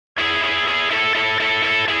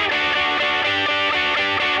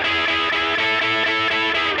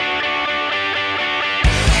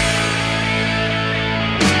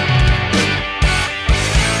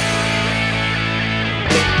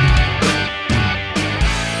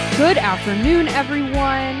Good afternoon,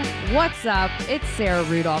 everyone. What's up? It's Sarah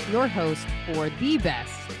Rudolph, your host for the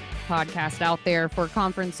best podcast out there for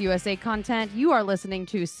Conference USA content. You are listening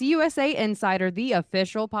to CUSA Insider, the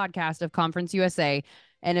official podcast of Conference USA.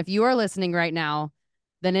 And if you are listening right now,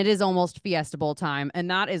 then it is almost Fiesta Bowl time.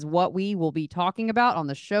 And that is what we will be talking about on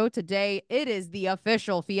the show today. It is the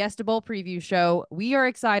official Fiesta Bowl preview show. We are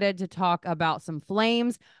excited to talk about some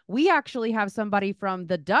Flames. We actually have somebody from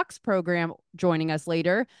the Ducks program joining us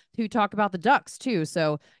later to talk about the Ducks too.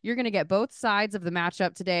 So you're going to get both sides of the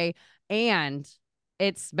matchup today. And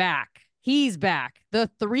it's back. He's back.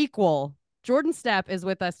 The threequel. Jordan Stepp is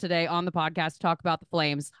with us today on the podcast to talk about the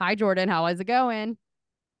Flames. Hi, Jordan. How is it going?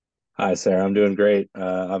 Hi, Sarah. I'm doing great.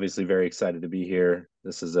 Obviously, very excited to be here.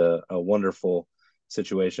 This is a wonderful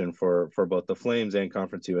situation for both the Flames and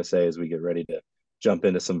Conference USA as we get ready to jump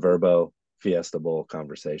into some VRBO Fiesta Bowl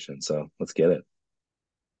conversation. So let's get it.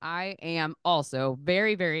 I am also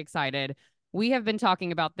very, very excited. We have been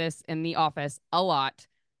talking about this in the office a lot.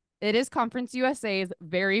 It is Conference USA's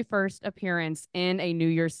very first appearance in a New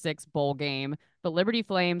Year's Six bowl game. The Liberty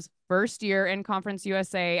Flames' first year in Conference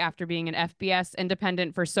USA after being an FBS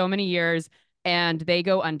independent for so many years, and they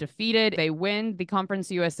go undefeated. They win the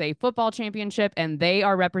Conference USA football championship, and they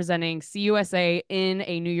are representing CUSA in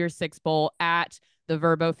a New Year's Six bowl at the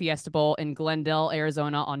VRBO Fiesta Bowl in Glendale,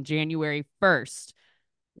 Arizona on January 1st.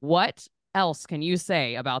 What else can you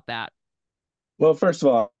say about that? Well, first of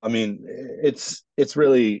all, I mean, it's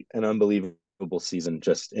really an unbelievable season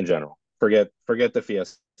just in general. Forget the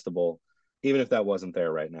Fiesta Bowl, even if that wasn't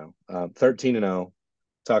there right now. 13-0.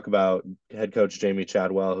 Talk about head coach Jamie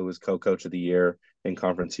Chadwell, who was co-coach of the year in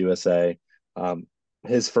Conference USA.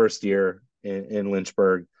 His first year in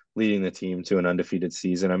Lynchburg, leading the team to an undefeated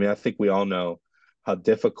season. I mean, I think we all know how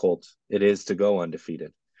difficult it is to go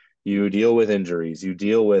undefeated. You deal with injuries, you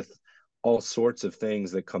deal with all sorts of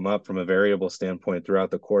things that come up from a variable standpoint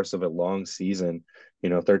throughout the course of a long season,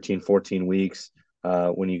 13, 14 weeks,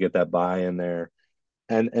 when you get that bye in there.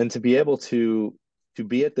 And to be able to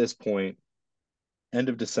be at this point, end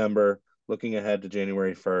of December, looking ahead to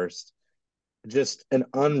January 1st, just an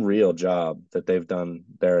unreal job that they've done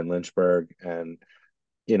there in Lynchburg. And,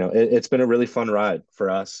 it's been a really fun ride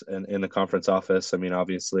for us in the conference office. I mean,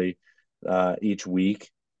 obviously, each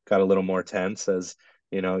week got a little more tense as,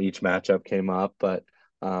 each matchup came up, but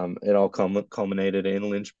it all culminated in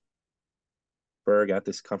Lynchburg at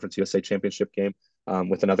this Conference USA championship game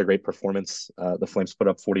with another great performance. The Flames put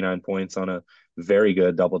up 49 points on a very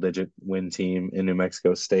good double-digit win team in New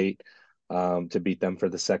Mexico State to beat them for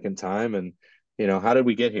the second time. And how did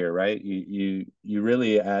we get here, right? You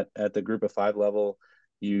really at the Group of Five level,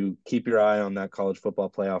 you keep your eye on that college football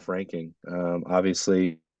playoff ranking.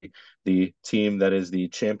 Obviously, the team that is the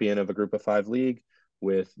champion of a Group of Five league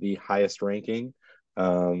with the highest ranking,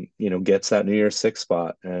 gets that New Year's Six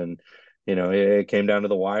spot. And it came down to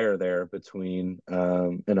the wire there between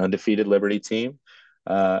an undefeated Liberty team.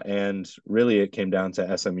 And really, it came down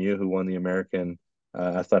to SMU, who won the American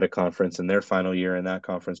Athletic Conference in their final year in that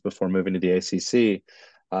conference before moving to the ACC.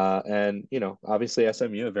 And, obviously,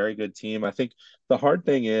 SMU, a very good team. I think the hard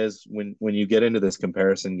thing is when you get into this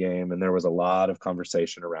comparison game, and there was a lot of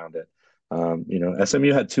conversation around it.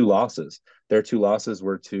 SMU had two losses. Their two losses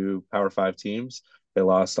were to Power Five teams. They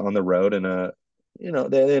lost on the road in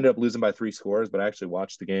they ended up losing by 3 scores, but I actually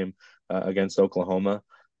watched the game against Oklahoma.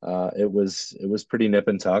 It was pretty nip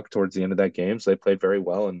and tuck towards the end of that game, so they played very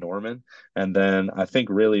well in Norman. And then I think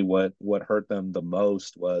really what hurt them the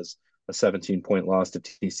most was a 17-point loss to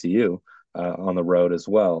TCU on the road as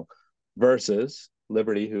well, versus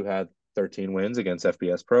Liberty, who had 13 wins against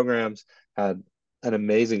FBS programs, had an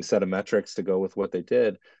amazing set of metrics to go with what they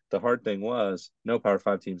did. The hard thing was no Power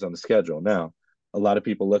Five teams on the schedule. Now, a lot of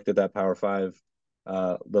people looked at that Power Five,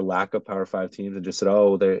 the lack of Power Five teams, and just said,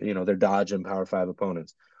 "Oh, they're dodging Power Five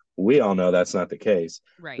opponents." We all know that's not the case.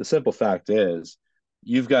 The Right. simple fact is,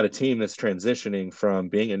 you've got a team that's transitioning from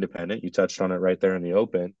being independent. You touched on it right there in the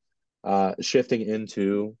open, shifting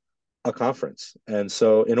into a conference, and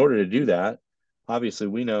so in order to do that, obviously,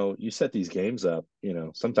 we know you set these games up,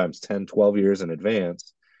 sometimes 10, 12 years in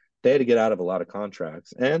advance. They had to get out of a lot of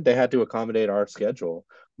contracts, and they had to accommodate our schedule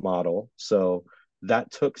model. So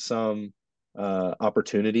that took some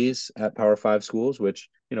opportunities at Power Five schools, which,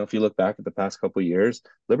 if you look back at the past couple of years,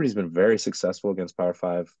 Liberty's been very successful against Power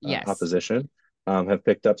Five Yes. opposition, have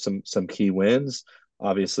picked up some key wins,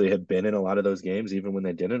 obviously have been in a lot of those games, even when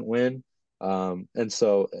they didn't win. And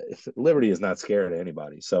so Liberty is not scared of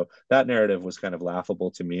anybody. So that narrative was kind of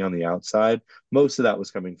laughable to me on the outside. Most of that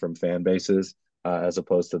was coming from fan bases, as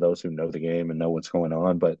opposed to those who know the game and know what's going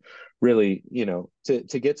on. But really,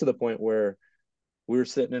 to get to the point where we were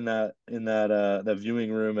sitting in that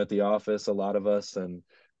viewing room at the office, a lot of us, and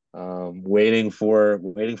waiting for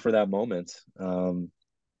that moment. And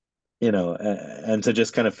to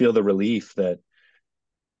just kind of feel the relief that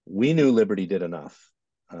we knew Liberty did enough.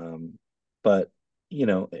 But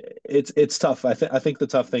it's tough. I think the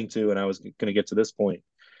tough thing too, and I was going to get to this point.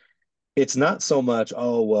 It's not so much,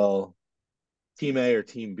 oh well, team A or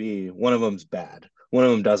team B, one of them's bad. One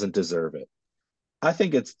of them doesn't deserve it. I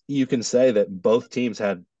think it's you can say that both teams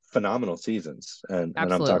had phenomenal seasons, and I'm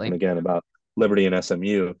talking Absolutely. again about Liberty and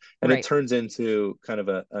SMU, and it Right. turns into kind of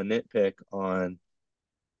a nitpick on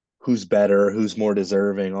who's better, who's more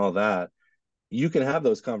deserving, all that. You can have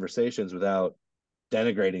those conversations without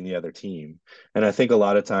denigrating the other team. And I think a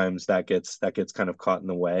lot of times that gets kind of caught in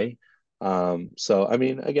the way. So I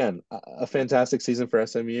mean, again, a fantastic season for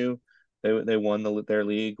SMU. They won their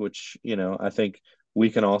league, which I think we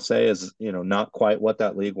can all say is not quite what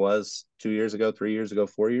that league was 2 years ago, 3 years ago,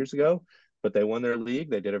 4 years ago, but they won their league.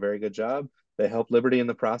 They did a very good job. They helped Liberty in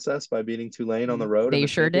the process by beating Tulane on the road in They the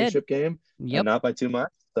sure did. championship game, and Yep. not by too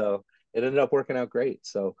much. So it ended up working out great.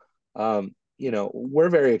 So we're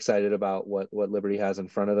very excited about what Liberty has in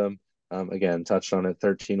front of them. Again, touched on it,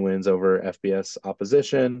 13 wins over FBS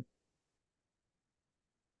opposition.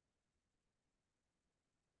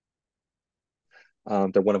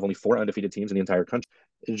 They're one of only four undefeated teams in the entire country.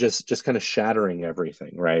 Just kind of shattering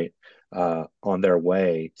everything, right? On their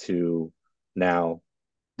way to now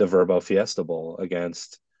the VRBO Fiesta Bowl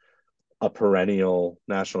against a perennial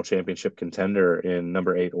national championship contender in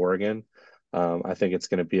number 8 Oregon. I think it's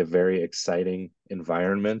going to be a very exciting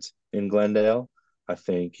environment in Glendale. I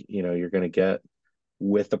think you're going to get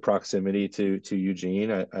with the proximity to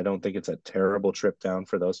Eugene. I don't think it's a terrible trip down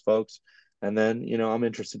for those folks. And then I'm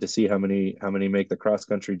interested to see how many make the cross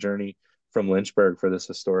country journey from Lynchburg for this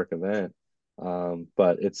historic event.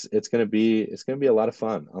 But it's going to be a lot of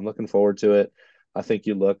fun. I'm looking forward to it. I think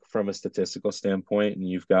you look from a statistical standpoint, and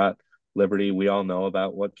you've got Liberty. We all know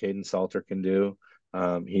about what Caden Salter can do.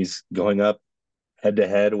 He's going up head to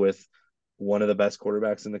head with one of the best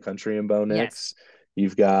quarterbacks in the country in Bo Yes. Nix.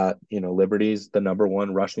 You've got, Liberty's the number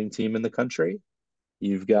one rushing team in the country.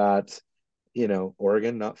 You've got,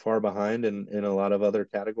 Oregon not far behind in a lot of other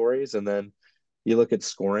categories. And then you look at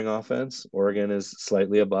scoring offense, Oregon is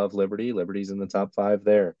slightly above Liberty. Liberty's in the top 5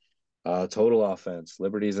 there. Total offense,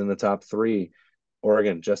 Liberty's in the top 3.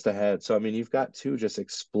 Oregon just ahead. So I mean, you've got two just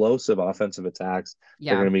explosive offensive attacks.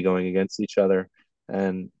 They're Yeah. going to be going against each other,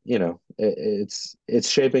 and it's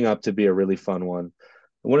shaping up to be a really fun one.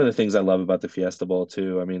 One of the things I love about the Fiesta Bowl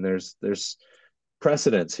too, I mean, there's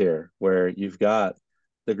precedence here where you've got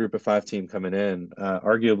the group of 5 team coming in,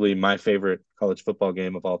 arguably my favorite college football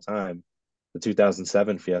game of all time, the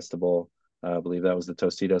 2007 Fiesta Bowl. I believe that was the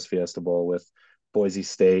Tostitos Fiesta Bowl with Boise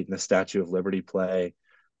State and the Statue of Liberty play.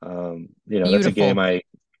 That's a game Beautiful.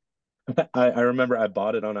 I remember I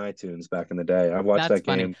bought it on iTunes back in the day. I've watched That's that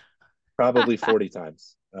funny. game probably 40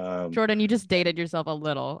 times. Jordan, you just dated yourself a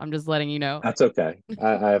little. I'm just letting you know. That's okay.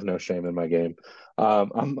 I have no shame in my game.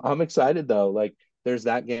 I'm excited though. Like there's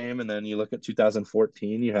that game, and then you look at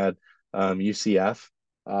 2014. You had UCF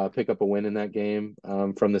pick up a win in that game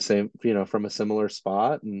from the same, from a similar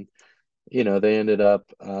spot, and they ended up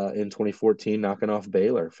in 2014 knocking off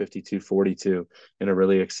Baylor 52-42 in a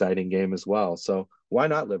really exciting game as well. So why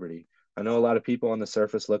not Liberty? I know a lot of people on the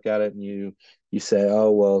surface look at it and you say,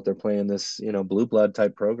 oh, well, they're playing this, blue blood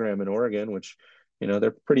type program in Oregon, which,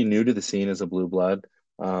 they're pretty new to the scene as a blue blood.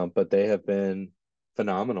 But they have been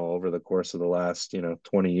phenomenal over the course of the last,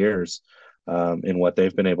 20 years in what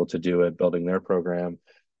they've been able to do at building their program.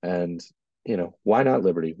 And why not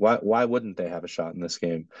Liberty? Why wouldn't they have a shot in this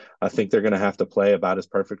game? I think they're going to have to play about as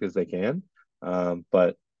perfect as they can,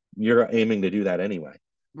 but you're aiming to do that anyway.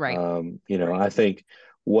 Right. I think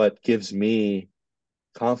what gives me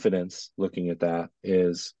confidence looking at that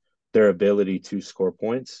is their ability to score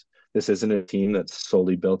points. This isn't a team that's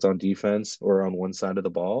solely built on defense or on one side of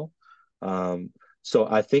the ball. So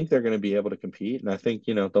I think they're going to be able to compete. And I think,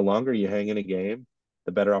 the longer you hang in a game,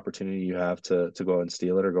 the better opportunity you have to go and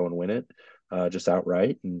steal it or go and win it just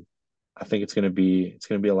outright. And I think it's going to be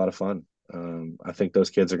a lot of fun. I think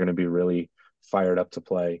those kids are going to be really fired up to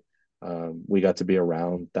play. We got to be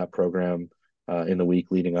around that program in the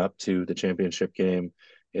week leading up to the championship game.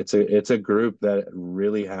 It's a group that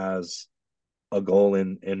really has a goal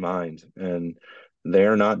in mind, and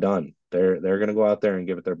they're not done. They're going to go out there and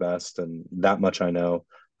give it their best, and that much I know.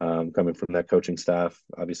 Coming from that coaching staff,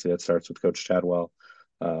 obviously that starts with Coach Chadwell.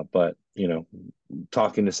 But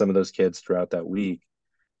talking to some of those kids throughout that week,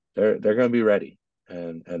 they're going to be ready,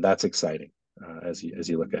 and that's exciting as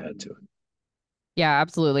you look ahead to it. Yeah,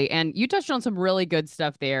 absolutely. And you touched on some really good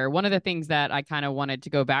stuff there. One of the things that I kind of wanted to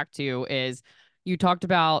go back to is you talked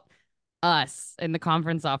about us in the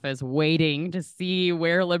conference office waiting to see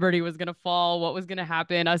where Liberty was going to fall, what was going to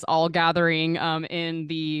happen, us all gathering in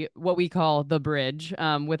the what we call the bridge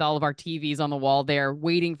with all of our TVs on the wall there,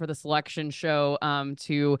 waiting for the selection show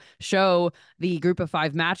to show the group of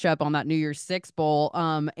five matchup on that New Year's Six Bowl.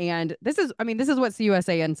 And this is, I mean, this is what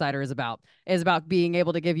CUSA Insider is about being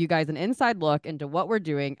able to give you guys an inside look into what we're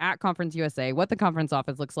doing at Conference USA, what the conference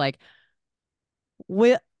office looks like.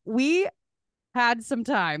 We had some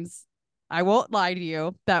times, I won't lie to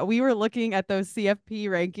you, that we were looking at those CFP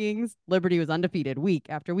rankings. Liberty was undefeated week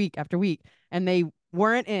after week after week, and they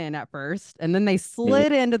weren't in at first. And then they Mhm.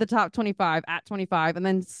 slid into the top 25 at 25. And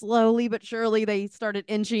then slowly but surely they started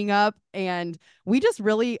inching up. And we just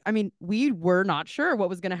really, I mean, we were not sure what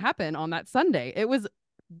was going to happen on that Sunday. It was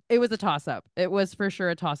a toss up. It was for sure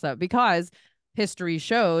a toss up because history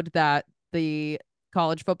showed that the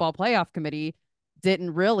college football playoff committee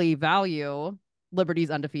didn't really value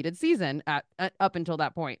Liberty's undefeated season at up until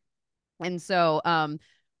that point. And so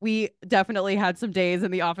we definitely had some days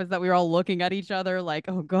in the office that we were all looking at each other like,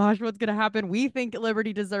 oh gosh, what's going to happen? We think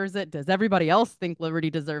Liberty deserves it. Does everybody else think Liberty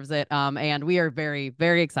deserves it? And we are very,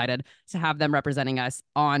 very excited to have them representing us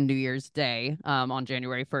on New Year's Day on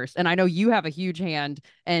January 1st. And I know you have a huge hand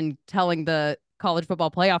in telling the college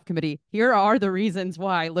football playoff committee, here are the reasons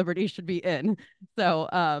why Liberty should be in.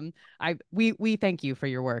 So we thank you for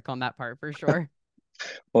your work on that part for sure.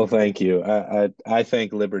 Well, thank you. I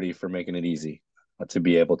thank Liberty for making it easy to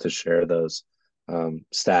be able to share those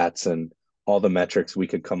stats and all the metrics we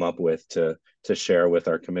could come up with to share with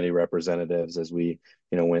our committee representatives as we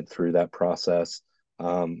went through that process.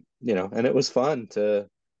 And it was fun to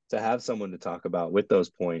have someone to talk about with those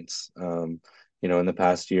points. In the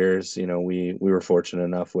past years, we were fortunate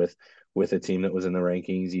enough with a team that was in the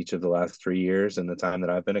rankings each of the last 3 years and the time that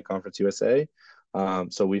I've been at Conference USA.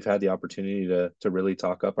 So we've had the opportunity to really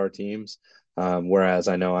talk up our teams. Whereas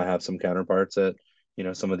I know I have some counterparts at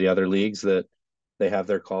some of the other leagues that they have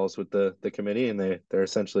their calls with the committee and they're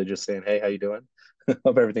essentially just saying, "Hey, how you doing?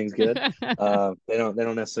 Hope everything's good." They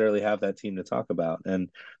don't necessarily have that team to talk about, and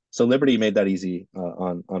so Liberty made that easy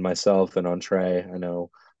on myself and on Trey. I know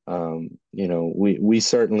we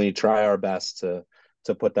certainly try our best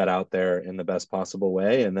to put that out there in the best possible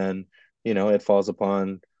way, and then it falls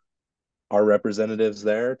upon our representatives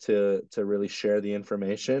there to really share the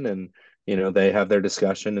information, and they have their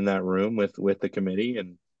discussion in that room with the committee,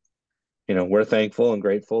 and we're thankful and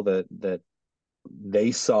grateful that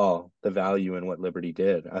they saw the value in what Liberty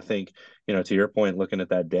did. I think to your point, looking at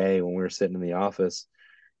that day when we were sitting in the office,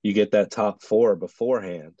 you get that top four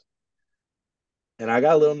beforehand, and I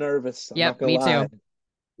got a little nervous, I'm Yep, not gonna me lie, too.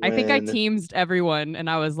 I think I when teamed everyone and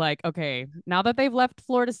I was like, okay, now that they've left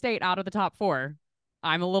Florida State out of the top four,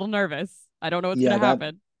 I'm a little nervous. I don't know what's going yeah, to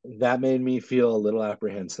happen. that made me feel a little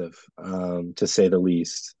apprehensive, to say the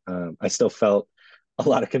least. I still felt a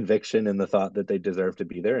lot of conviction in the thought that they deserve to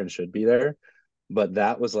be there and should be there, but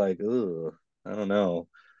that was like, ooh, I don't know.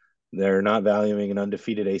 They're not valuing an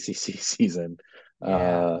undefeated ACC season.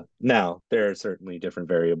 Yeah. Now, there are certainly different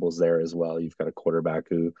variables there as well. You've got a quarterback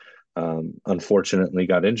who unfortunately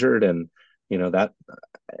got injured, and that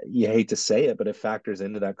you hate to say it, but it factors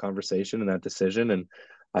into that conversation and that decision. And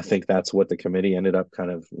I think that's what the committee ended up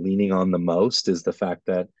kind of leaning on the most is the fact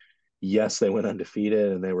that yes, they went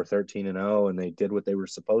undefeated and they were 13-0 and they did what they were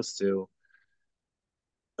supposed to,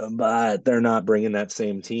 but they're not bringing that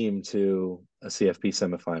same team to a CFP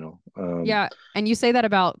semifinal. Yeah. And you say that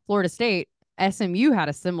about Florida State. SMU had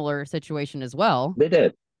a similar situation as well, They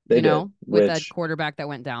did, they did, with a which quarterback that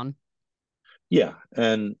went down. yeah,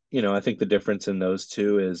 and I think the difference in those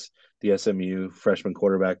two is the SMU freshman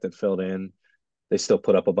quarterback that filled in, they still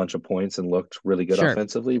put up a bunch of points and looked really good Sure.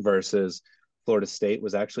 offensively versus Florida State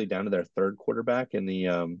was actually down to their third quarterback in the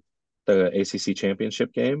ACC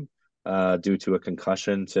championship game due to a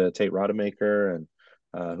concussion to Tate Rodemaker and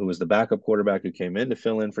who was the backup quarterback who came in to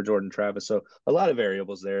fill in for Jordan Travis. So a lot of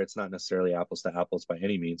variables there. It's not necessarily apples to apples by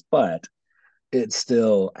any means, but it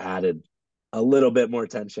still added a little bit more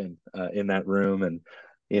tension in that room. And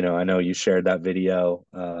I know you shared that video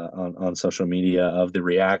on social media of the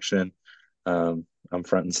reaction. I'm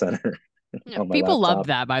front and center Yeah, on my people loved laptop,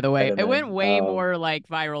 that, by the way. and It went then way more like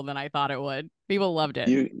viral than I thought it would. People loved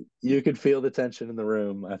it. you could feel the tension in the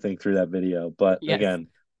room, I think, through that video. But Yes. again,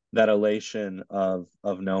 that elation of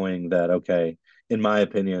knowing that, okay, in my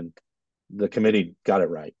opinion, the committee got it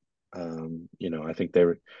right. I think they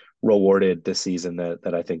were rewarded the season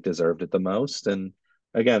that I think deserved it the most. And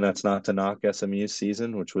again, that's not to knock SMU's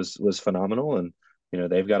season, which was phenomenal. And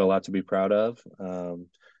they've got a lot to be proud of.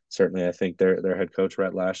 Certainly, I think their head coach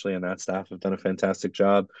Rhett Lashley and that staff have done a fantastic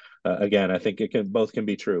job. Again, I think both can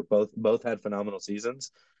be true. Both had phenomenal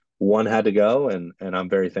seasons. One had to go, and I'm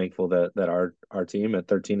very thankful that our team at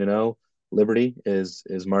 13-0, Liberty is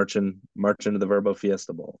marching to the VRBO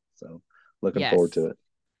Fiesta Bowl. So looking forward Yes. to it.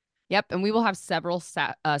 Yep, and we will have several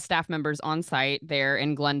staff members on site there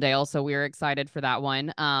in Glendale, so we're excited for that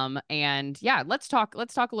one. And yeah, let's talk a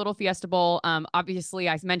little Fiesta Bowl. Obviously,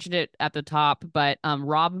 I mentioned it at the top, but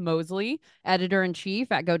Rob Moseley, editor in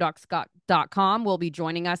chief at GoDocsCot.com, will be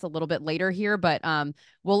joining us a little bit later here, but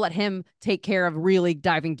we'll let him take care of really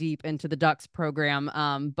diving deep into the Ducks program.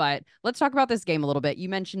 But let's talk about this game a little bit. You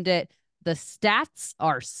mentioned it. The stats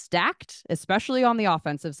are stacked, especially on the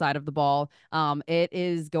offensive side of the ball. It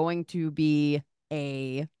is going to be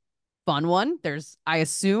a fun one. I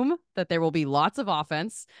assume that there will be lots of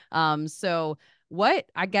offense. So what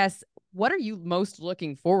are you most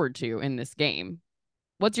looking forward to in this game?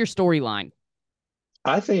 What's your storyline?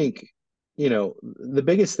 I think, the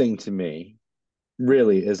biggest thing to me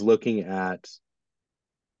really is looking at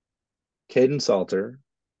Caden Salter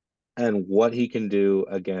and what he can do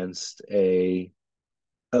against a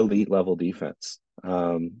elite level defense.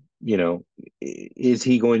 Is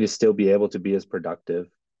he going to still be able to be as productive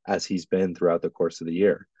as he's been throughout the course of the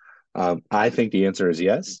year? I think the answer is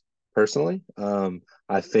yes, personally.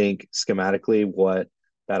 I think schematically what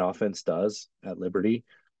that offense does at Liberty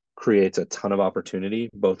creates a ton of opportunity,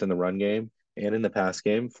 both in the run game and in the pass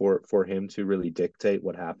game, for him to really dictate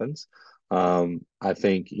what happens. I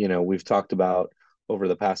think, we've talked about over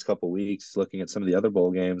the past couple of weeks, looking at some of the other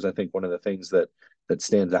bowl games. I think one of the things that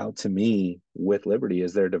stands out to me with Liberty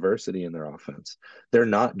is their diversity in their offense. They're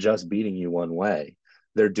not just beating you one way;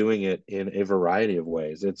 they're doing it in a variety of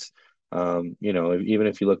ways. It's even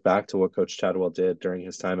if you look back to what Coach Chadwell did during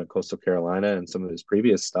his time at Coastal Carolina and some of his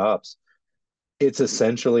previous stops, it's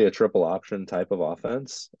essentially a triple option type of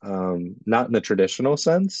offense. Not in the traditional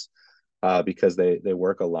sense, because they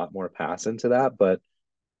work a lot more pass into that, but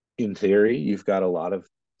in theory, you've got a lot of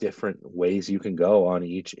different ways you can go on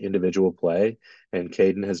each individual play. And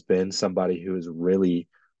Caden has been somebody who has really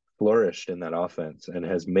flourished in that offense and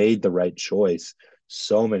has made the right choice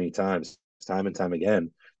so many times, time and time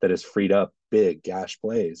again, that has freed up big gash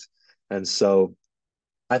plays. And so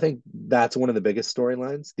I think that's one of the biggest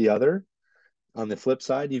storylines. The other, on the flip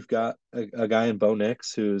side, you've got a guy in Bo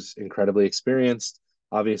Nix who's incredibly experienced,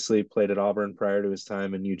 obviously played at Auburn prior to his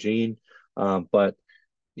time in Eugene, but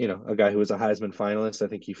a guy who was a Heisman finalist. I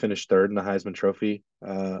think he finished third in the Heisman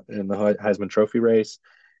Trophy race.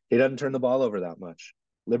 He doesn't turn the ball over that much.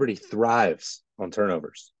 Liberty thrives on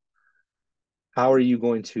turnovers. How are you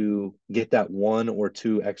going to get that one or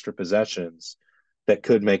two extra possessions that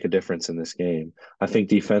could make a difference in this game? I think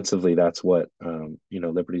defensively, that's what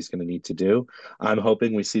Liberty's going to need to do. I'm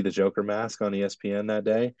hoping we see the Joker mask on ESPN that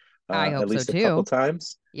day, I at hope so least a couple too.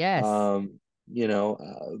 times. Yes. Um, you know,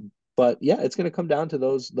 uh, but yeah, it's going to come down to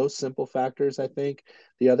those simple factors. I think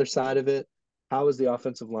the other side of it, how is the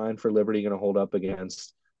offensive line for Liberty going to hold up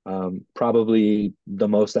against probably the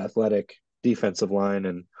most athletic defensive line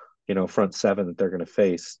and front seven that they're going to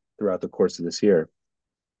face throughout the course of this year?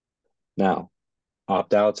 Now,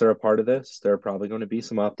 opt outs are a part of this. There are probably going to be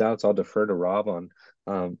some opt outs. I'll defer to Rob on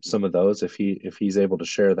some of those if he's able to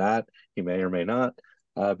share that. He may or may not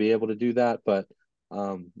be able to do that, but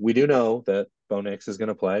we do know that Bo Nix is going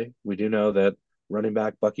to play. We do know that running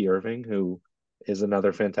back Bucky Irving, who is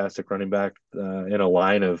another fantastic running back in a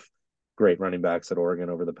line of great running backs at Oregon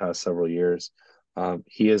over the past several years,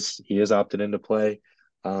 he is opted into play.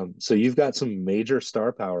 So you've got some major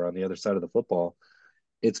star power on the other side of the football.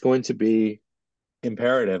 It's going to be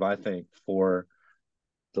imperative, I think, for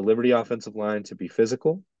the Liberty offensive line to be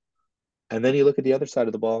physical. And then you look at the other side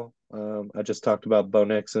of the ball. I just talked about Bo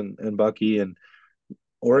Nix and Bucky, and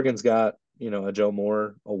Oregon's got a Joe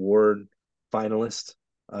Moore Award finalist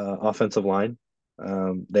offensive line.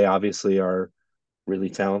 They obviously are really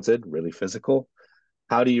talented, really physical.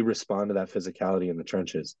 How do you respond to that physicality in the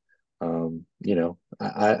trenches?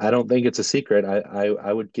 I don't think it's a secret.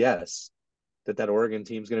 I would guess that Oregon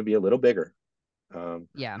team is going to be a little bigger.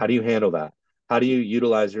 Yeah. How do you handle that? How do you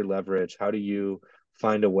utilize your leverage? How do you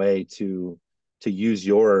find a way to use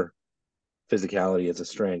your physicality as a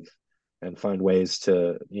strength and find ways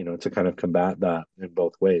to kind of combat that in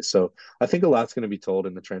both ways? So I think a lot's going to be told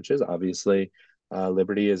in the trenches. Obviously,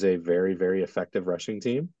 Liberty is a very, very effective rushing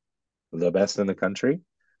team, the best in the country,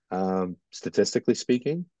 statistically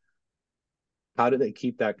speaking. How do they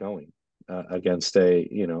keep that going against a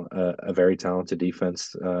very talented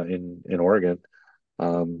defense in Oregon?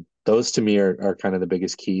 Those to me are kind of the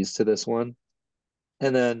biggest keys to this one.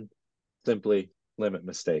 and then simply limit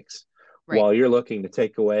mistakes. Right. While you're looking to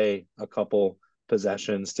take away a couple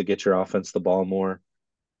possessions to get your offense the ball more,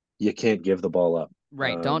 you can't give the ball up.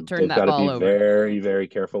 Right. Don't turn They've that got to ball be over. very, very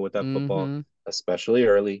careful with that football, Mm-hmm. especially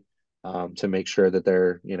early, to make sure that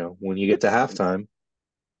they're, when you get to halftime,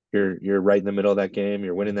 you're right in the middle of that game,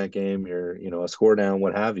 you're winning that game, you're, a score down,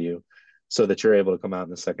 what have you, so that you're able to come out in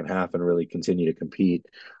the second half and really continue to compete.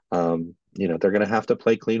 They're going to have to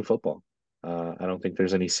play clean football. I don't think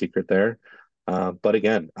there's any secret there. But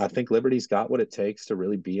again, I think Liberty's got what it takes to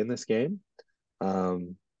really be in this game.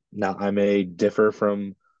 Now, I may differ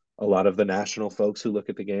from a lot of the national folks who look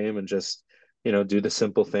at the game and just, do the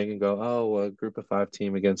simple thing and go, oh, a group of five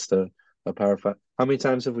team against a power five. How many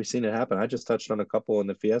times have we seen it happen? I just touched on a couple in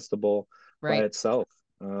the Fiesta Bowl by Right. itself.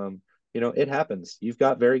 It happens. You've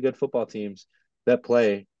got very good football teams that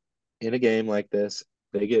play in a game like this.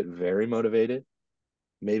 They get very motivated.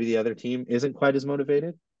 Maybe the other team isn't quite as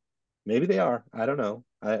motivated. Maybe they are. I don't know.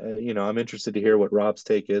 I'm interested to hear what Rob's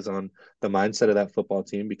take is on the mindset of that football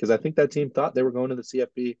team because I think that team thought they were going to the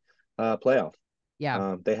CFP playoff.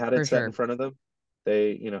 Yeah, They had for it set in sure. front of them.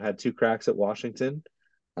 They, had two cracks at Washington,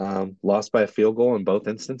 lost by a field goal in both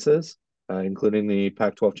instances, including the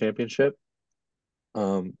Pac-12 championship.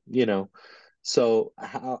 Um, you know, so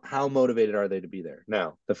how motivated are they to be there?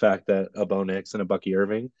 Now, the fact that a Bo Nix and a Bucky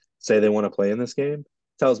Irving say they want to play in this game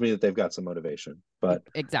tells me that they've got some motivation. But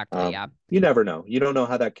Exactly. Yeah. you never know. You don't know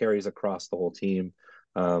how that carries across the whole team.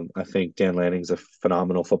 I think Dan Lanning's a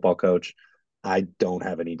phenomenal football coach. I don't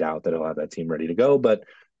have any doubt that he'll have that team ready to go, but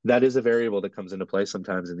that is a variable that comes into play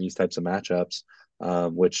sometimes in these types of matchups,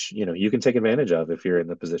 which you can take advantage of if you're in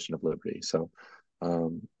the position of Liberty. So,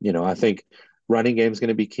 I think running game is going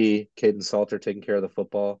to be key. Caden Salter taking care of the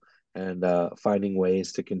football and finding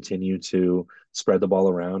ways to continue to spread the ball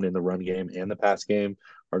around in the run game and the pass game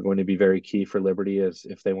are going to be very key for Liberty as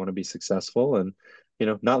if they want to be successful and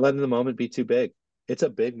not letting the moment be too big. It's a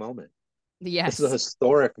big moment. This is a Yes.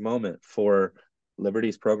 historic moment for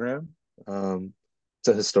Liberty's program. Um, it's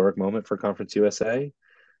a historic moment for Conference USA.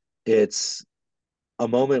 It's a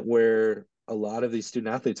moment where a lot of these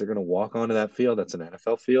student athletes are going to walk onto that field. That's an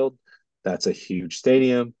NFL field. That's a huge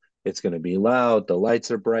stadium. It's going to be loud. The lights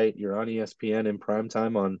are bright. You're on ESPN in prime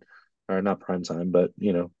time or not prime time, but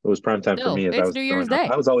it was prime time for Still, me as I it's was New Year's growing up.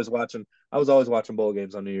 Day. I was always watching bowl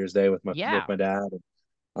games on New Year's Day with Yeah. my dad,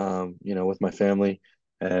 with my family,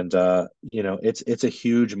 and it's a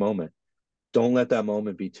huge moment. Don't let that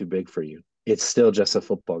moment be too big for you. It's still just a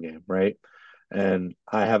football game, right? And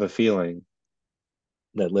I have a feeling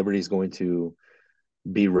that Liberty's going to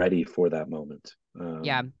be ready for that moment.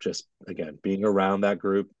 Yeah. Just again, being around that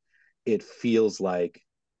group, it feels like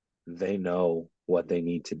they know what they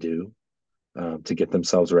need to do to get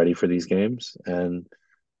themselves ready for these games. And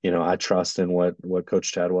I trust in what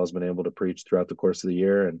Coach Chadwell has been able to preach throughout the course of the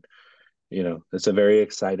year. And it's a very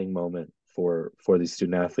exciting moment for these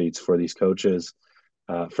student athletes, for these coaches,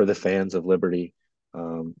 for the fans of Liberty,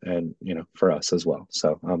 and for us as well.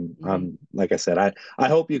 So Hmm. I'm like I said, I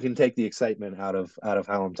hope you can take the excitement out of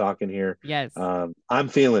how I'm talking here. Yes. I'm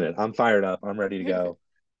feeling it. I'm fired up. I'm ready to go.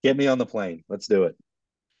 Get me on the plane. Let's do it.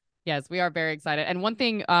 Yes, we are very excited. And one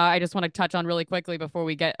thing I just want to touch on really quickly before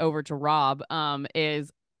we get over to Rob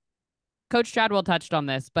is Coach Chadwell touched on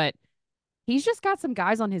this, but he's just got some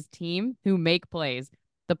guys on his team who make plays.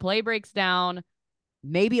 The play breaks down.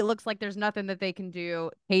 Maybe it looks like there's nothing that they can do.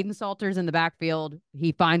 Hayden Salter's in the backfield.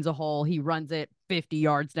 He finds a hole. He runs it 50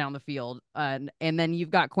 yards down the field. And then you've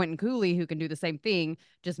got Quentin Cooley who can do the same thing.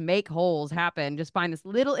 Just make holes happen. Just find this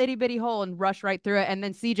little itty bitty hole and rush right through it. And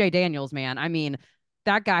then CJ Daniels, man. I mean,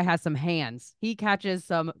 that guy has some hands. He catches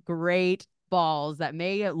some great balls that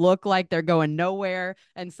may look like they're going nowhere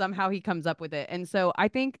and somehow he comes up with it. And so I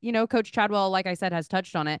think, Coach Chadwell, like I said, has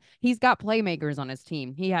touched on it. He's got playmakers on his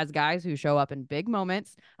team. He has guys who show up in big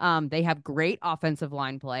moments. They have great offensive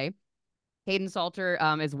line play. Hayden Salter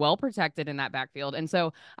is well protected in that backfield. And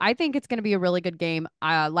so I think it's going to be a really good game.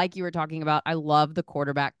 Like you were talking about, I love the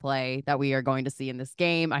quarterback play that we are going to see in this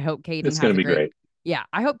game. I hope Caden It's has going a to be great, great. yeah,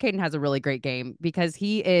 I hope Caden has a really great game because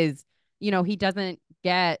he is, he doesn't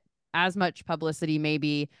get as much publicity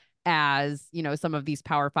maybe as, some of these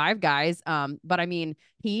Power Five guys. But I mean,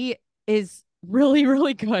 he is really,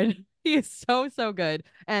 really good. He is so, so good.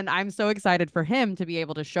 And I'm so excited for him to be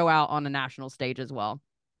able to show out on a national stage as well.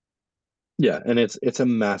 Yeah, and it's a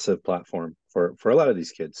massive platform for a lot of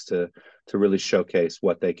these kids to really showcase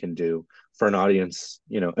what they can do for an audience.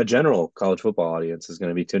 A general college football audience is going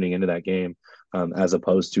to be tuning into that game, as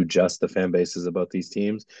opposed to just the fan bases of both these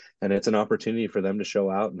teams. And it's an opportunity for them to show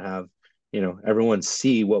out and have everyone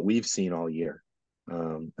see what we've seen all year.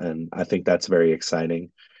 And I think that's very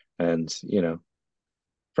exciting. And,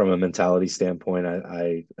 from a mentality standpoint,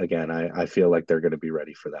 I feel like they're going to be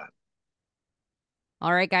ready for that.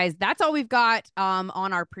 All right, guys, that's all we've got on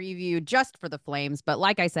our preview just for the Flames. But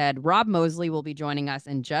like I said, Rob Moseley will be joining us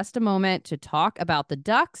in just a moment to talk about the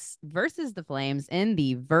Ducks versus the Flames in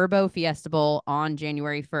the VRBO Fiesta Bowl on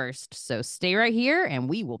January 1st. So stay right here and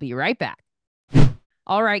we will be right back.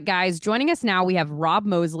 All right, guys, joining us now, we have Rob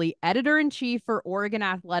Moseley, editor-in-chief for Oregon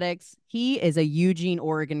Athletics. He is a Eugene,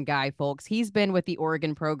 Oregon guy, folks. He's been with the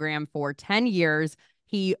Oregon program for 10 years.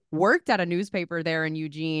 He worked at a newspaper there in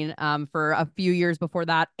Eugene for a few years before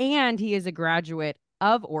that, and he is a graduate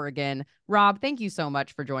of Oregon. Rob, thank you so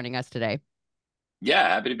much for joining us today. Yeah,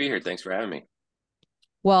 happy to be here. Thanks for having me.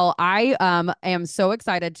 Well, I am so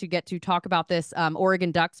excited to get to talk about this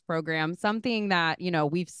Oregon Ducks program, something that,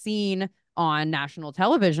 we've seen on national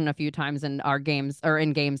television a few times in our games or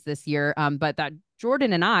in games this year, but that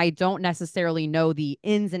Jordan and I don't necessarily know the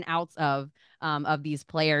ins and outs of these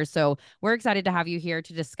players. So we're excited to have you here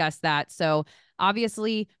to discuss that. So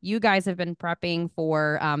obviously, you guys have been prepping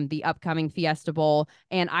for the upcoming Fiesta Bowl,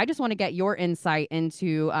 and I just want to get your insight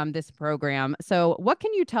into this program. So what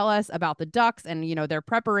can you tell us about the Ducks and, their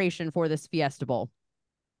preparation for this Fiesta Bowl?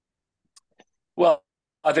 Well,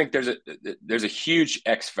 I think there's a huge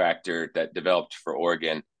X factor that developed for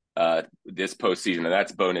Oregon this postseason, and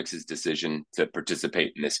that's Bo Nix's decision to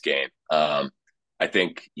participate in this game. I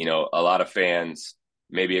think a lot of fans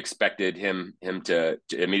maybe expected him to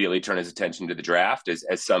immediately turn his attention to the draft,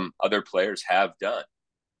 as some other players have done.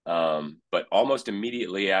 But almost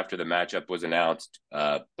immediately after the matchup was announced,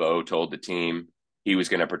 Bo told the team he was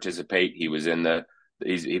going to participate. He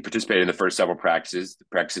participated in the first several practices. The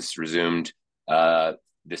practice resumed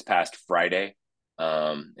this past Friday,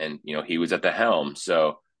 and he was at the helm.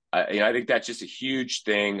 So I think that's just a huge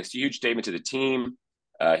thing. It's a huge statement to the team,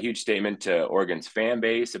 a huge statement to Oregon's fan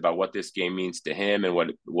base about what this game means to him and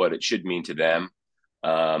what it should mean to them.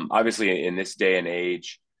 Obviously, in this day and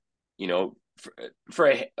age,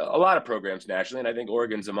 for a lot of programs nationally, and I think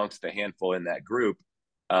Oregon's amongst the handful in that group.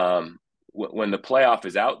 When the playoff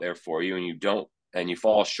is out there for you and you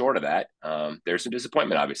fall short of that, there's some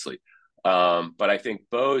disappointment, obviously. But I think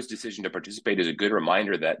Bo's decision to participate is a good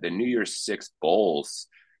reminder that the New Year's Six bowls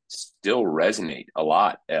still resonate a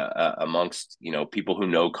lot amongst people who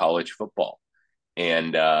know college football,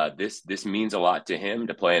 and this means a lot to him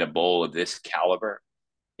to play in a bowl of this caliber.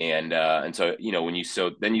 And so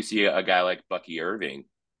then you see a guy like Bucky Irving,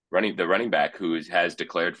 the running back who has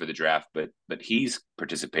declared for the draft, but he's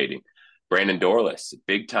participating. Brandon Dorless,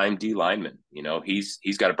 big time D lineman,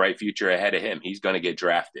 he's got a bright future ahead of him. He's going to get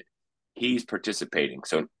drafted. He's participating.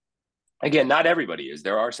 So again, not everybody is.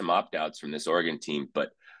 There are some opt outs from this Oregon team, but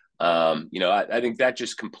I think that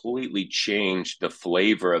just completely changed the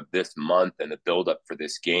flavor of this month and the buildup for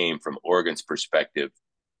this game from Oregon's perspective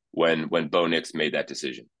when Bo Nix made that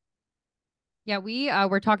decision. Yeah, we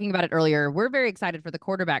were talking about it earlier. We're very excited for the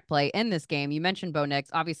quarterback play in this game. You mentioned Bo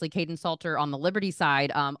Nix, obviously Caden Salter on the Liberty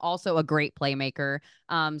side, also a great playmaker.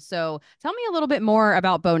 So tell me a little bit more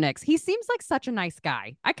about Bo Nix. He seems like such a nice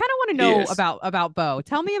guy. I kind of want to know about Bo.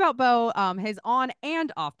 Tell me about Bo, his on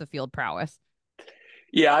and off the field prowess.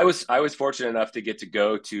 Yeah, I was fortunate enough to get to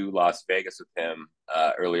go to Las Vegas with him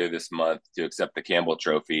earlier this month to accept the Campbell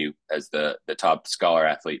Trophy as the top scholar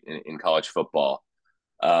athlete in college football.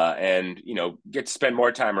 And get to spend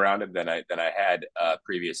more time around him than I had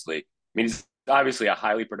previously. I mean, he's obviously a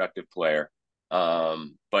highly productive player,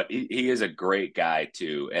 but he is a great guy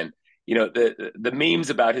too. And the memes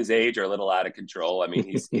about his age are a little out of control. I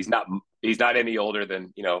mean, he's not any older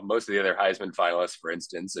than most of the other Heisman finalists, for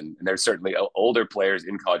instance, and there's certainly older players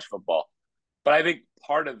in college football. But I think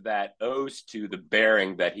part of that owes to the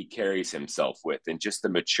bearing that he carries himself with, and just the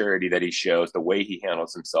maturity that he shows, the way he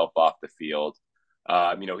handles himself off the field.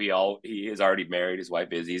 He is already married. His wife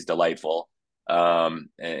Izzy's delightful,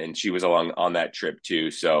 and she was along on that trip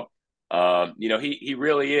too. So, he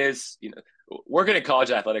really is. Working at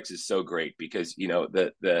college athletics is so great because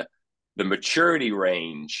the maturity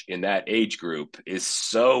range in that age group is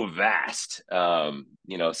so vast.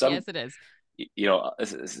 Yes, it is.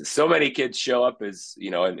 So many kids show up as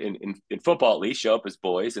in football, at least show up as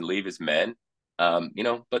boys and leave as men.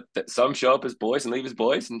 But some show up as boys and leave as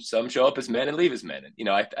boys, and some show up as men and leave as men. And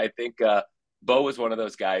I think Bo was one of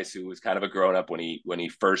those guys who was kind of a grown up when he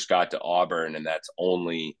first got to Auburn, and that's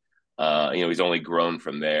only he's only grown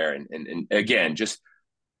from there. And again, just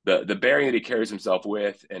the bearing that he carries himself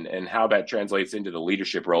with, and how that translates into the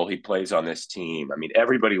leadership role he plays on this team. I mean,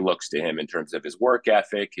 everybody looks to him in terms of his work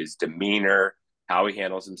ethic, his demeanor, how he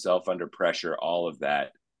handles himself under pressure, all of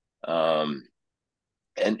that.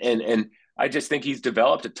 And I just think he's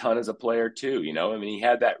developed a ton as a player too. I mean, he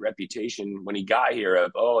had that reputation when he got here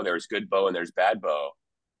of, oh, there's good Bo and there's bad Bo.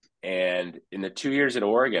 And in the 2 years at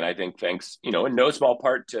Oregon, I think thanks, in no small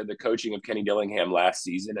part to the coaching of Kenny Dillingham last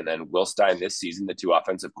season and then Will Stein this season, the two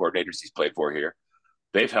offensive coordinators he's played for here,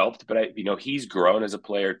 they've helped. But he's grown as a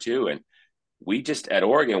player too. And at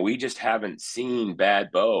Oregon, we just haven't seen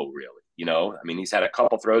bad Bo really. I mean, he's had a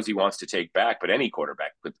couple throws he wants to take back, but any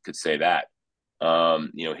quarterback could say that.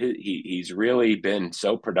 He's really been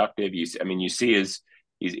so productive. You see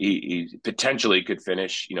he potentially could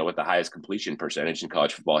finish, with the highest completion percentage in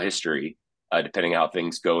college football history, depending how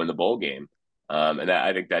things go in the bowl game. And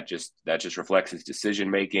I think that just reflects his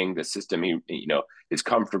decision making, the system. His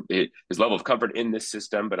comfort, his level of comfort in this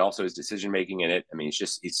system, but also his decision making in it. I mean,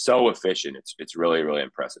 he's so efficient. It's really, really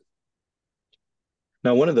impressive.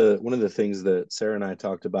 Now, one of the things that Sarah and I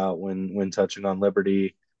talked about when touching on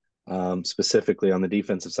Liberty, specifically on the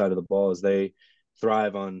defensive side of the ball, is they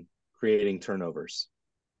thrive on creating turnovers.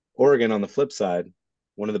 Oregon, on the flip side,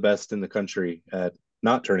 one of the best in the country at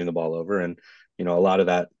not turning the ball over. And, a lot of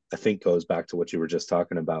that, I think, goes back to what you were just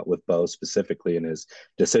talking about with Bo specifically in his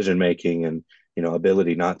decision-making and,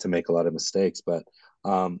 ability not to make a lot of mistakes. But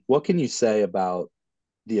what can you say about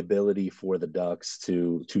the ability for the Ducks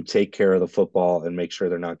to take care of the football and make sure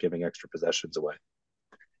they're not giving extra possessions away?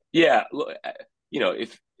 Yeah.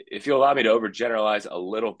 If you'll allow me to overgeneralize a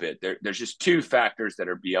little bit, there's just two factors that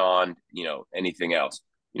are beyond, anything else.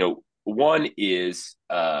 One is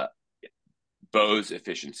Bo's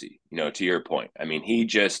efficiency, to your point. I mean, he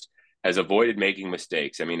just has avoided making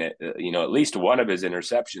mistakes. I mean, at least one of his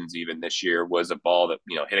interceptions even this year was a ball that,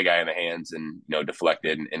 hit a guy in the hands and,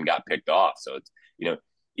 deflected and got picked off. So it's,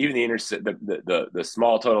 even the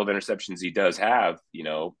small total of interceptions he does have,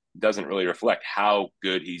 doesn't really reflect how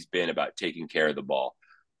good he's been about taking care of the ball.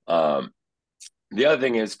 The other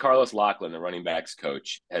thing is Carlos Loughlin, the running backs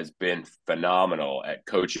coach, has been phenomenal at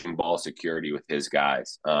coaching ball security with his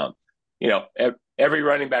guys. Every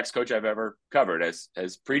running backs coach I've ever covered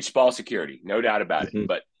has preached ball security, no doubt about it.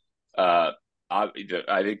 But I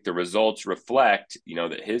think the results reflect,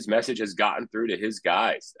 that his message has gotten through to his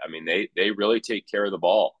guys. I mean, they really take care of the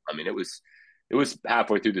ball. I mean, it was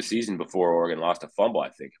halfway through the season before Oregon lost a fumble, I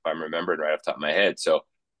think, if I'm remembering right off the top of my head. So,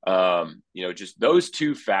 just those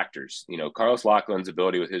two factors, Carlos Loughlin's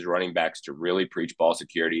ability with his running backs to really preach ball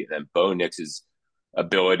security, and then Bo Nix's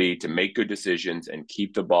ability to make good decisions and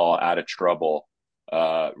keep the ball out of trouble,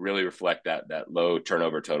 really reflect that low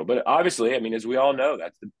turnover total. But obviously, I mean, as we all know,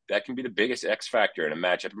 that can be the biggest X factor in a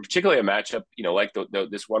matchup, and particularly a matchup, like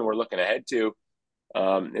this one we're looking ahead to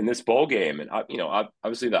in this bowl game. And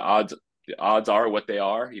obviously the odds are what they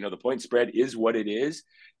are. The point spread is what it is,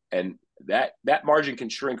 and that margin can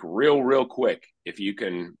shrink real quick if you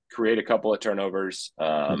can create a couple of turnovers.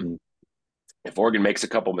 If Oregon makes a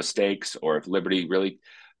couple mistakes, or if Liberty really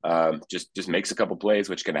just makes a couple plays,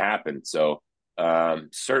 which can happen. So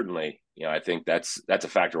certainly, I think that's a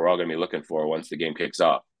factor we're all going to be looking for once the game kicks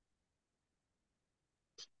off.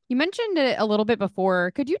 You mentioned it a little bit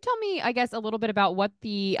before. Could you tell me, I guess, a little bit about what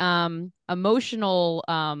the emotional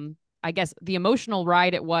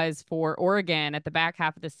ride it was for Oregon at the back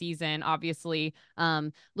half of the season? Obviously,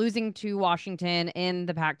 losing to Washington in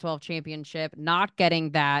the Pac-12 championship, not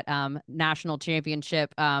getting that national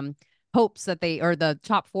championship hopes that the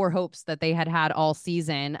top four hopes that they had all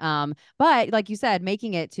season. But like you said,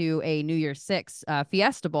 making it to a New Year's Six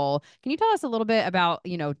Fiesta Bowl. Can you tell us a little bit about,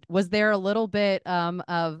 was there a little bit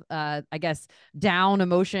of I guess down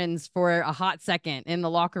emotions for a hot second in the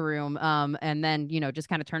locker room, and then just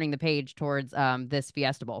kind of turning the page towards this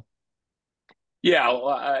Fiesta Bowl? Yeah, well,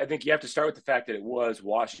 I think you have to start with the fact that it was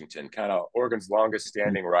Washington, kind of Oregon's longest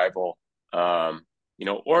standing rival.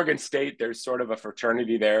 Oregon State, there's sort of a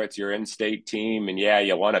fraternity there. It's your in-state team, and yeah,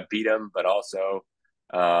 you want to beat them, but also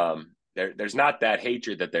there's not that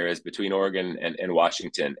hatred that there is between Oregon and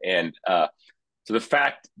Washington. And so the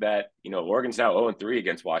fact that Oregon's now 0-3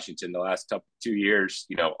 against Washington the last 2 years,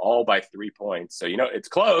 all by 3 points. So it's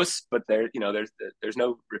close, but there's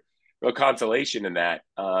no real consolation in that.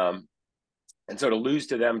 And so to lose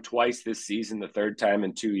to them twice this season, the third time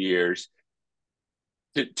in 2 years,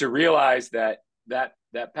 to realize that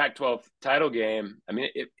Pac-12 title game, I mean,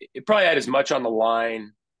 it probably had as much on the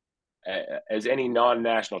line as any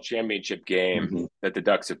non-national championship game that the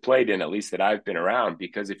Ducks have played in, at least that I've been around.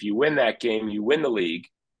 Because if you win that game, you win the league,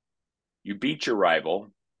 you beat your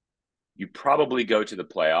rival, you probably go to the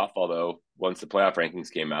playoff, although once the playoff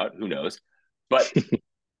rankings came out, who knows? But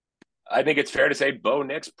I think it's fair to say Bo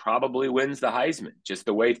Nix probably wins the Heisman, just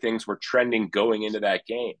the way things were trending going into that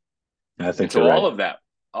game. I think so all of that,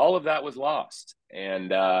 all of that was lost.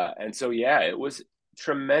 And so, yeah, it was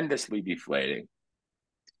tremendously deflating.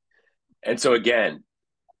 And so, again,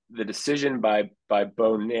 the decision by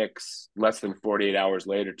Bo Nix less than 48 hours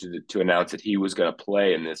later to announce that he was going to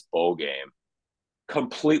play in this bowl game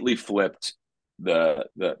completely flipped the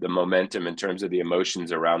momentum in terms of the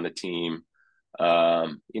emotions around the team.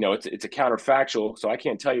 It's a counterfactual, so I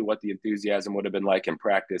can't tell you what the enthusiasm would have been like in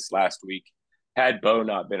practice last week had Bo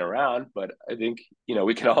not been around. But I think,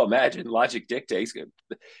 we can all imagine logic dictates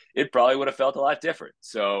it probably would have felt a lot different.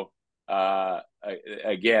 So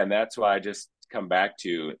again, that's why I just come back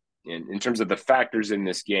to in terms of the factors in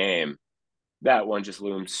this game, that one just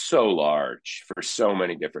looms so large for so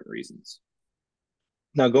many different reasons.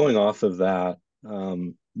 Now, going off of that,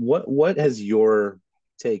 what has your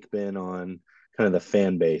take been on kind of the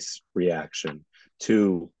fan base reaction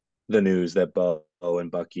to the news that Bo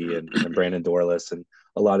and Bucky and Brandon Dorlus and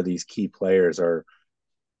a lot of these key players are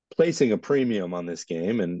placing a premium on this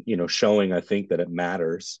game and, showing, I think, that it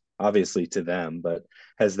matters, obviously, to them, but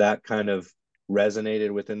has that kind of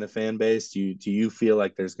resonated within the fan base? Do you feel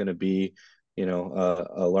like there's going to be,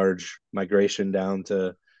 a large migration down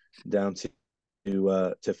to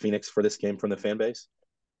Phoenix for this game from the fan base?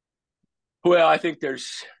 Well, I think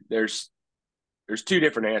there's two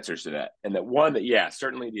different answers to that. And that one, that, yeah,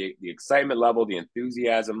 certainly the excitement level, the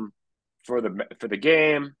enthusiasm for the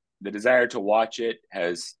game, the desire to watch it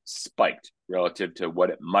has spiked relative to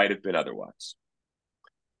what it might have been otherwise.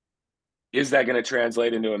 Is that going to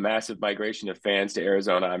translate into a massive migration of fans to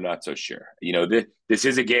Arizona? I'm not so sure. This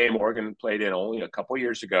is a game Oregon played in only a couple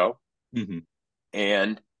years ago. Mm-hmm.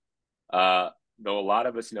 And though a lot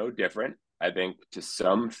of us know different, I think to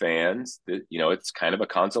some fans that, it's kind of a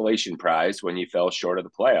consolation prize when you fell short of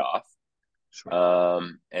the playoff. Sure.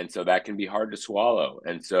 And so that can be hard to swallow.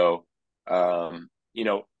 And so,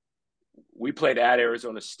 we played at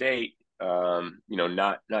Arizona State,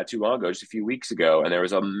 not too long ago, just a few weeks ago. And there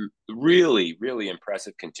was a really, really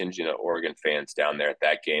impressive contingent of Oregon fans down there at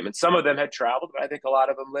that game. And some of them had traveled, but I think a lot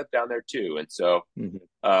of them lived down there too. And so,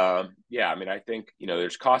 I think,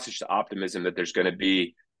 there's cautious optimism that there's going to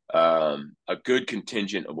be a good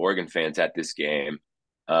contingent of Oregon fans at this game.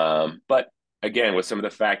 But again, with some of the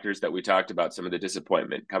factors that we talked about, some of the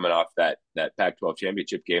disappointment coming off that Pac-12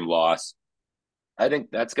 championship game loss, I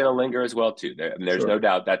think that's going to linger as well too. There's Sure. no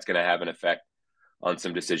doubt that's going to have an effect on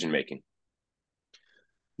some decision making.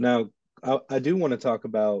 Now, I do want to talk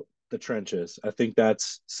about the trenches. I think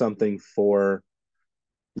that's something for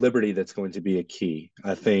Liberty that's going to be a key.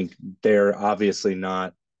 I think they're obviously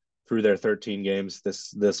not, through their 13 games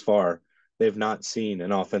this far, they've not seen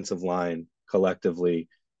an offensive line collectively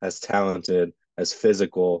as talented, as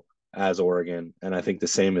physical as Oregon. And I think the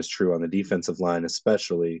same is true on the defensive line,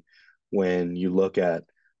 especially when you look at,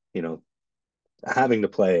 having to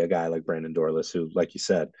play a guy like Brandon Dorlus, who, like you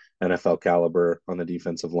said, NFL caliber on the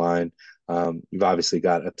defensive line. You've obviously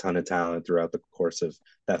got a ton of talent throughout the course of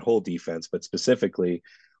that whole defense, but specifically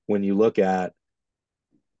when you look at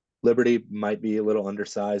Liberty might be a little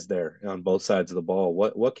undersized there on both sides of the ball.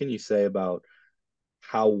 What can you say about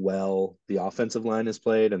how well the offensive line is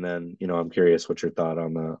played? And then, I'm curious what your thought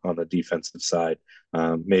on the defensive side.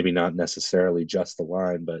 Maybe not necessarily just the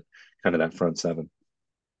line, but kind of that front seven.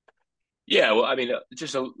 Yeah, well, I mean,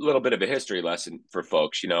 just a little bit of a history lesson for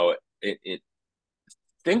folks.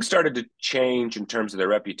 Things started to change in terms of the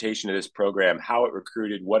reputation of this program, how it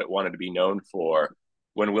recruited, what it wanted to be known for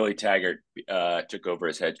when Willie Taggart took over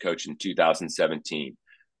as head coach in 2017.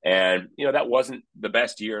 And, that wasn't the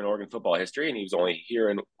best year in Oregon football history, and he was only here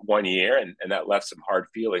in 1 year, and that left some hard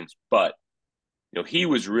feelings. But, he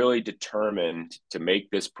was really determined to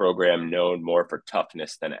make this program known more for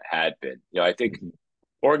toughness than it had been. I think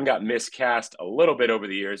Oregon got miscast a little bit over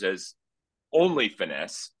the years as only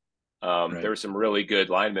finesse. Right. There were some really good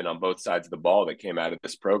linemen on both sides of the ball that came out of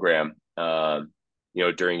this program,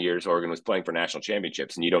 during years Oregon was playing for national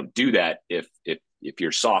championships, and you don't do that if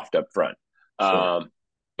you're soft up front. Sure.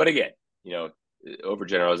 But again,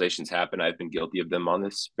 overgeneralizations happen. I've been guilty of them in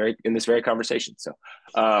this very conversation. So,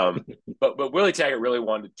 but Willie Taggart really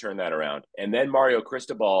wanted to turn that around. And then Mario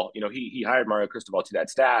Cristobal, he hired Mario Cristobal to that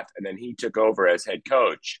staff, and then he took over as head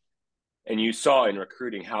coach. And you saw in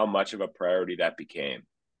recruiting how much of a priority that became.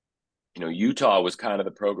 Utah was kind of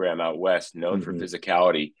the program out west known for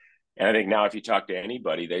physicality. And I think now if you talk to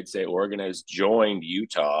anybody, they'd say Oregon has joined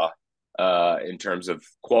Utah in terms of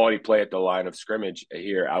quality play at the line of scrimmage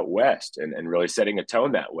here out west and really setting a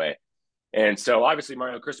tone that way. And so obviously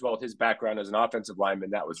Mario Cristobal, with his background as an offensive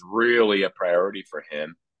lineman, that was really a priority for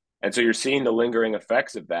him. And so you're seeing the lingering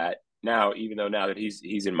effects of that now, even though now that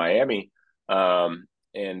he's in Miami,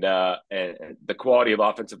 and the quality of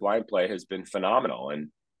offensive line play has been phenomenal. And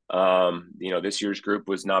this year's group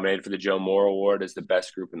was nominated for the Joe Moore Award as the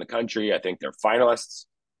best group in the country. I think they're finalists.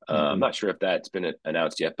 I'm not sure if that's been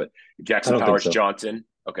announced yet, but Jackson Powers Johnson.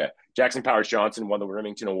 Okay, Jackson Powers Johnson won the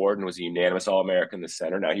Remington Award and was a unanimous All-American in the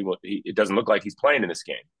center. Now it doesn't look like he's playing in this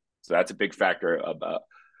game, so that's a big factor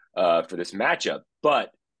for this matchup.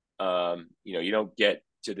 But you don't get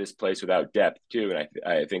to this place without depth too, and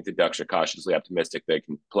I think the Ducks are cautiously optimistic they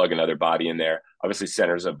can plug another body in there. Obviously,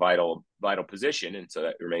 center is a vital position, and so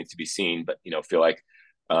that remains to be seen. But feel like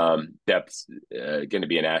depth's going to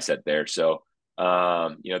be an asset there. So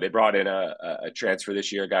they brought in a transfer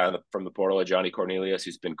this year, a guy from the portal, Johnny Cornelius,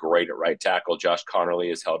 who's been great at right tackle. Josh Connerly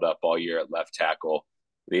has held up all year at left tackle.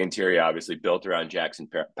 The interior obviously built around Jackson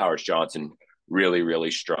Powers Johnson, really,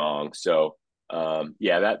 really strong. So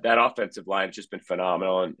that offensive line has just been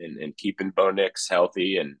phenomenal, and keeping Bo Nix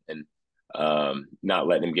healthy and not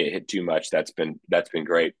letting him get hit too much. That's been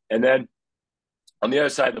great. And then on the other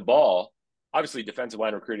side of the ball, obviously defensive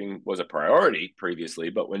line recruiting was a priority previously,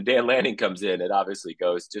 but when Dan Lanning comes in, it obviously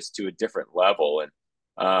goes just to a different level.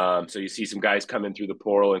 And so you see some guys coming through the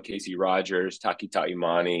portal, and Casey Rogers, Taki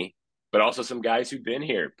Taimani, but also some guys who've been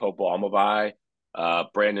here, Popo Amavai,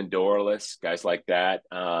 Brandon Dorless, guys like that.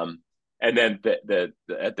 And then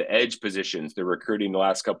at the edge positions, the recruiting the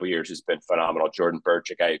last couple of years has been phenomenal. Jordan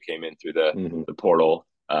Birch, a guy who came in through the portal,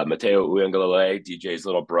 Mateo Uyangalele, DJ's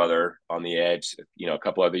little brother on the edge, a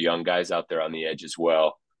couple other young guys out there on the edge as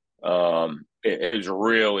well. It has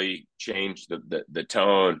really changed the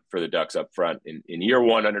tone for the Ducks up front. In year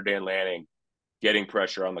one under Dan Lanning, getting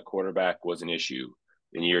pressure on the quarterback was an issue.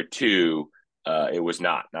 In year two, it was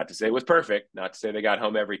not to say it was perfect, not to say they got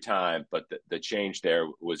home every time, but the change there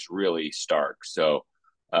was really stark. So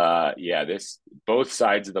both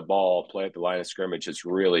sides of the ball play at the line of scrimmage has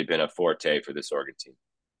really been a forte for this Oregon team.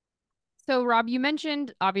 So Rob, you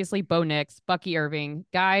mentioned obviously Bo Nix, Bucky Irving,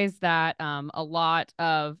 guys that a lot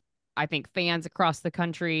of, I think, fans across the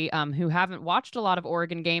country who haven't watched a lot of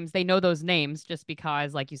Oregon games, they know those names just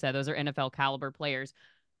because, like you said, those are NFL caliber players.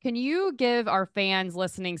 Can you give our fans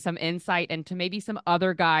listening some insight into maybe some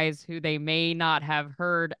other guys who they may not have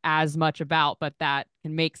heard as much about, but that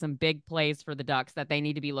can make some big plays for the Ducks that they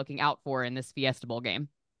need to be looking out for in this Fiesta Bowl game?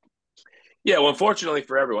 Yeah, well, unfortunately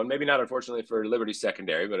for everyone, maybe not unfortunately for Liberty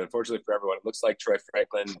secondary, but unfortunately for everyone, it looks like Troy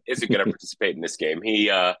Franklin isn't going to participate in this game.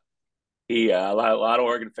 A lot of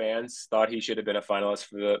Oregon fans thought he should have been a finalist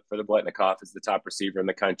for the Blitnikoff as the top receiver in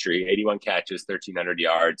the country. 81 catches, 1,300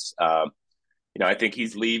 yards. I think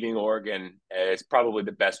he's leaving Oregon as probably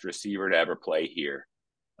the best receiver to ever play here.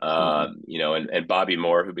 And Bobby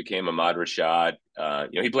Moore, who became Ahmad Rashad,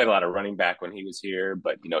 he played a lot of running back when he was here,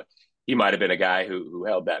 but he might have been a guy who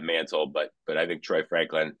held that mantle. But I think Troy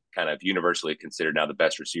Franklin, kind of universally considered now the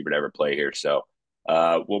best receiver to ever play here. So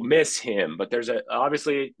we'll miss him. But there's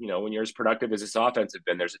obviously, when you're as productive as this offense has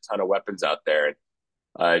been, there's a ton of weapons out there.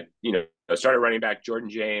 And started running back Jordan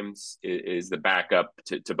James is the backup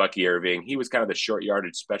to Bucky Irving. He was kind of the short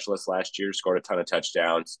yardage specialist last year, scored a ton of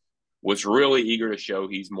touchdowns, was really eager to show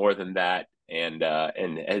he's more than that, and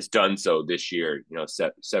has done so this year.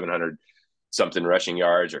 700 something rushing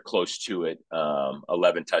yards or close to it,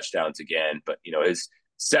 11 touchdowns again. But his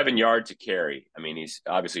 7 yards to carry, I mean, he's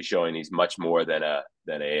obviously showing he's much more than a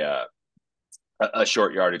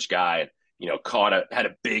short yardage guy. Had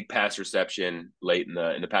a big pass reception late in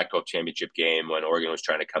the Pac-12 championship game when Oregon was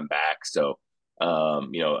trying to come back. So,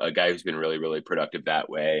 a guy who's been really, really productive that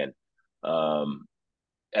way. And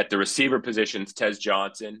at the receiver positions, Tez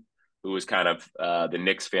Johnson, who was kind of the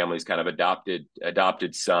Nix family's kind of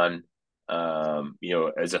adopted son,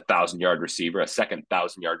 as a 1,000-yard receiver, a second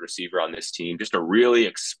 1,000-yard receiver on this team. Just a really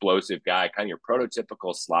explosive guy, kind of your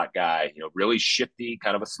prototypical slot guy. Really shifty,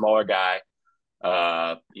 kind of a smaller guy.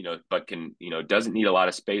 But doesn't need a lot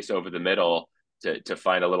of space over the middle to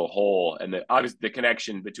find a little hole. And obviously the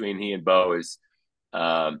connection between he and Bo is,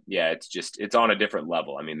 it's on a different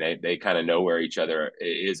level. I mean, they kind of know where each other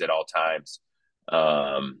is at all times.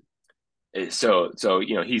 So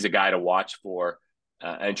he's a guy to watch for.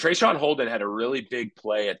 And Trayshawn Holden had a really big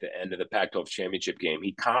play at the end of the Pac-12 championship game.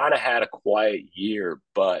 He kind of had a quiet year,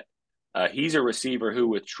 but he's a receiver who,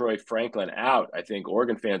 with Troy Franklin out, I think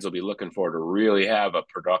Oregon fans will be looking for to really have a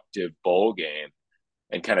productive bowl game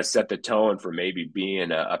and kind of set the tone for maybe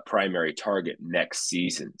being a primary target next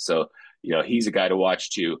season. So, he's a guy to watch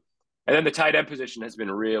too. And then the tight end position has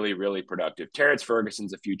been really, really productive. Terrence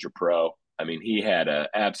Ferguson's a future pro. I mean, he had an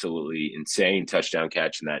absolutely insane touchdown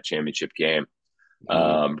catch in that championship game.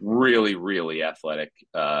 Really, really athletic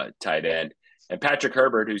tight end. And Patrick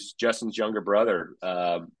Herbert, who's Justin's younger brother,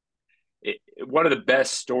 one of the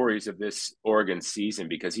best stories of this Oregon season,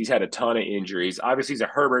 because he's had a ton of injuries. Obviously, he's a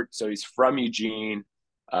Herbert, so he's from Eugene.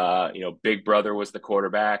 Big brother was the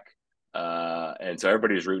quarterback. And so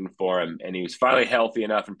everybody was rooting for him, and he was finally healthy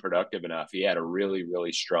enough and productive enough. He had a really,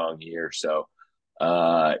 really strong year. So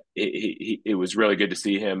it was really good to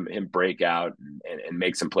see him break out and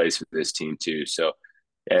make some plays for this team too. So,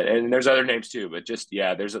 and there's other names too, but just,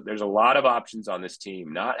 yeah, there's a lot of options on this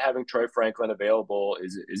team. Not having Troy Franklin available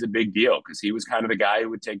is a big deal, because he was kind of the guy who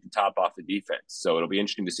would take the top off the defense. So it'll be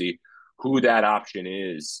interesting to see who that option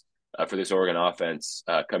is for this Oregon offense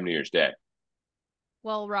come New Year's Day.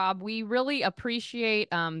 Well, Rob, we really appreciate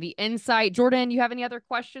the insight. Jordan, you have any other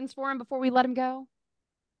questions for him before we let him go?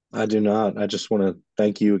 I do not. I just want to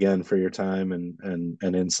thank you again for your time and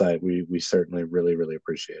insight. We certainly really, really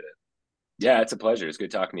appreciate it. Yeah, it's a pleasure. It's good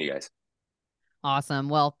talking to you guys. Awesome.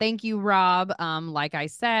 Well, thank you, Rob. Like I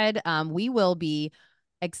said, we will be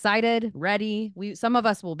excited, ready. Some of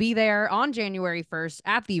us will be there on January 1st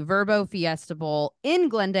at the VRBO Fiesta Bowl in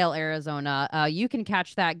Glendale, Arizona. You can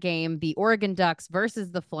catch that game, the Oregon Ducks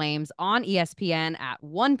versus the Flames, on ESPN at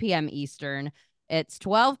 1 p.m. Eastern. It's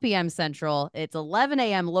 12 p.m. Central. It's 11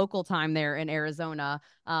 a.m. local time there in Arizona.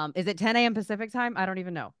 Is it 10 a.m. Pacific time? I don't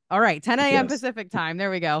even know. All right, 10 a.m. Yes. Pacific time.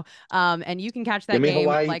 There we go. And you can catch that Give me game,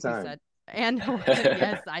 Hawaii like time. we said. And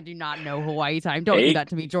yes, I do not know Hawaii time. Don't 8, do that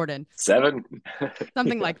to me, Jordan. 7,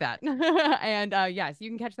 something like that. And yes, you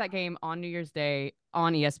can catch that game on New Year's Day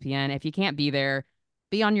on ESPN. If you can't be there,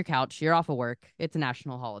 be on your couch. You're off of work. It's a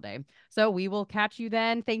national holiday. So we will catch you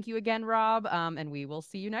then. Thank you again, Rob. And we will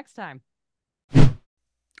see you next time.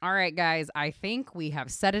 All right, guys, I think we have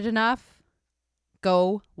said it enough.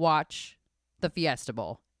 Go watch the Fiesta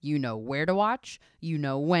Bowl. You know where to watch. You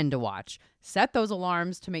know when to watch. Set those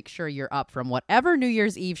alarms to make sure you're up from whatever New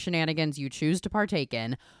Year's Eve shenanigans you choose to partake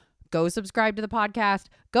in. Go subscribe to the podcast.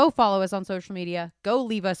 Go follow us on social media. Go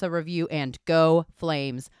leave us a review, and go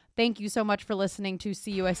Flames. Thank you so much for listening to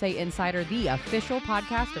CUSA Insider, the official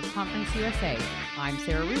podcast of Conference USA. I'm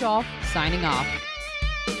Sarah Rudolph, signing off.